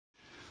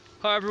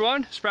Hi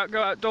everyone, Sprout Go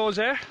Outdoors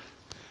here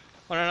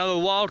on another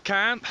wild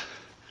camp,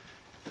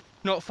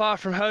 not far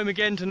from home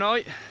again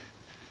tonight.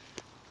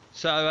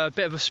 So a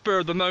bit of a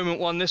spur of the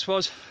moment one this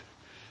was.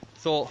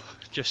 Thought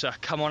just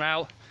come on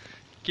out,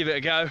 give it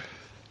a go.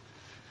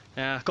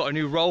 Got a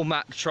new roll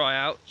mat to try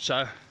out,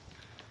 so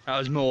that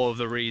was more of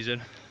the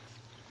reason.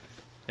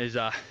 Is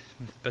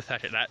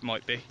pathetic that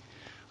might be.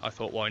 I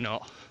thought why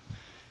not?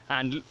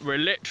 And we're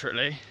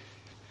literally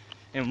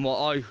in what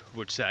I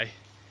would say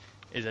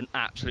is an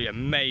absolutely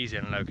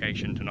amazing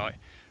location tonight.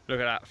 Look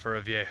at that for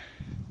a view,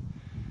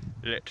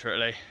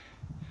 literally.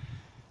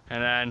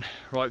 And then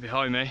right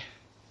behind me,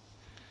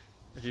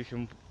 if you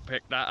can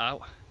pick that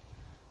out,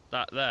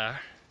 that there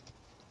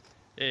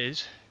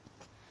is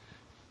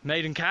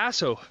Maiden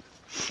Castle.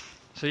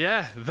 So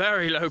yeah,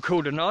 very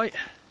local tonight,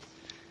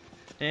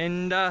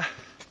 and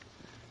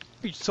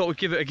we just thought we'd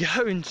give it a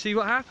go and see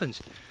what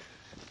happens.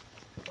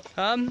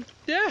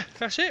 Yeah,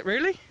 that's it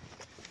really.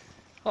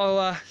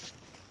 I'll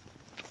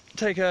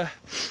get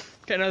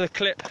another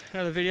clip,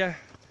 another video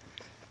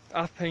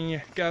up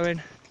and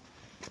going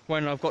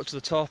when I've got to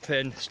the top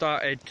and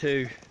started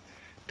to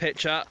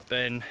pitch up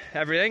and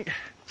everything.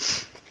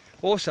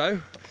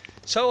 Also,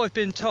 so I've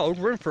been told,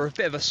 we're in for a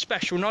bit of a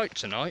special night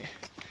tonight,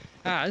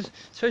 as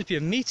it's supposed to be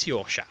a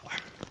meteor shower.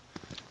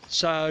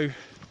 So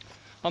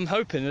I'm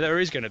hoping that there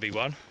is going to be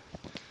one,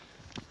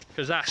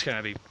 because that's going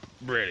to be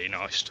really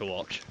nice to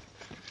watch.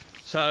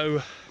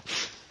 So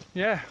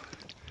yeah,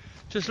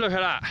 just look at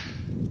that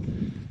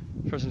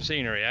for some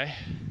scenery, eh?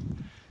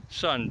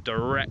 Sun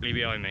directly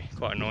behind me,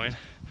 quite annoying.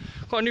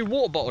 Got a new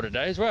water bottle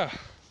today as well,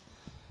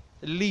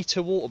 a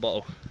litre water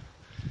bottle,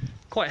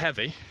 quite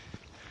heavy,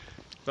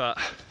 but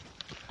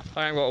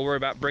I ain't got to worry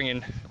about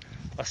bringing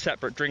a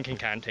separate drinking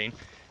canteen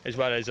as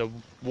well as a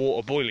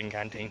water boiling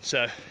canteen,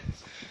 so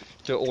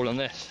do it all on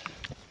this.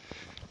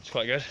 It's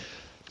quite good.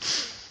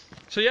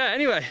 So yeah,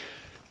 anyway,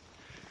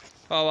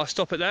 I'll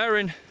stop it there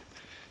and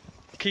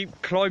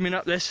keep climbing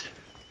up this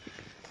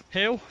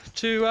hill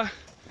to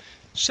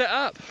set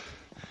up.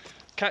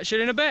 Catch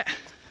you in a bit.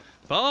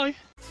 Bye.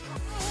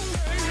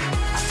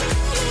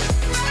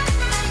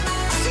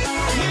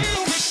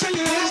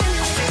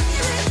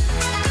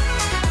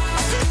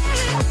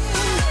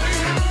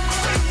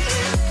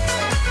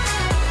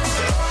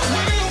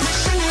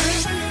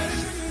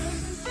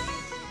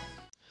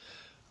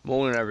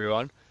 Morning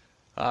everyone.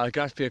 It's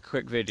going to be a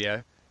quick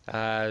video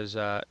as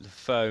the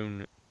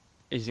phone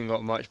isn't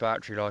got much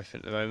battery life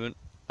at the moment,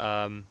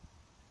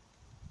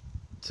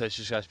 so it's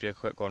just going to be a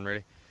quick one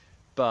really.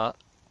 But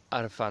I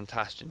had a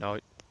fantastic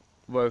night.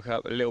 Woke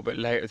up a little bit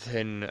later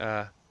than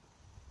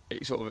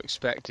it sort of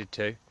expected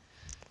to,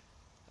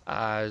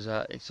 as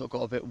it sort of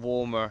got a bit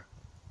warmer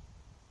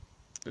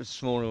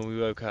this morning when we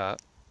woke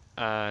up,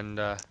 and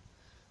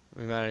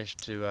we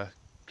managed to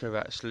go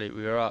back to sleep.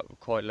 We were up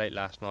quite late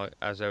last night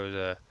as there was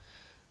a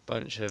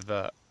bunch of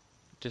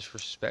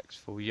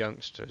disrespectful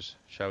youngsters,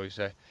 shall we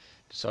say,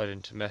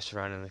 deciding to mess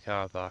around in the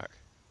car park.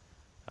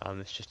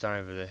 It's just down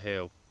over the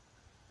hill.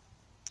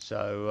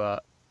 So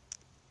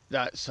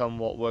that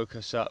somewhat woke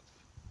us up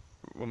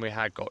when we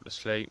had got to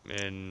sleep,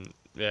 and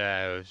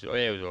yeah, it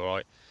was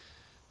alright.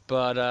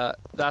 But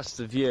that's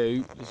the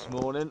view this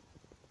morning.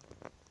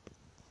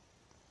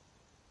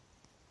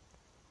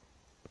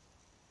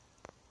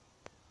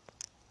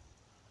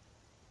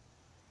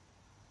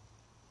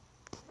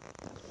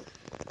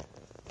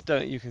 Don't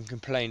think you can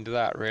complain to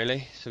that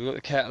really. So we've got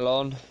the kettle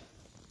on.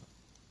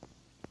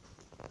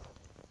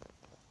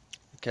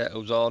 The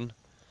kettle's on,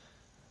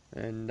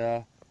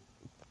 and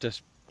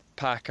just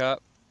pack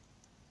up.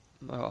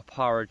 I've got a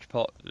porridge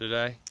pot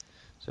today,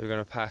 so we're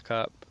going to pack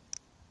up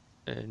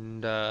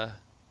and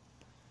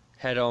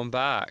head on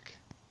back.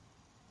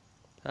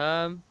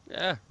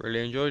 Yeah,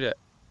 really enjoyed it.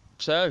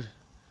 So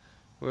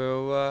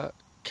we'll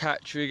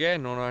catch you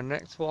again on our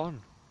next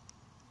one.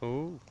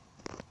 Ooh,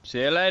 see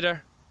you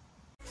later.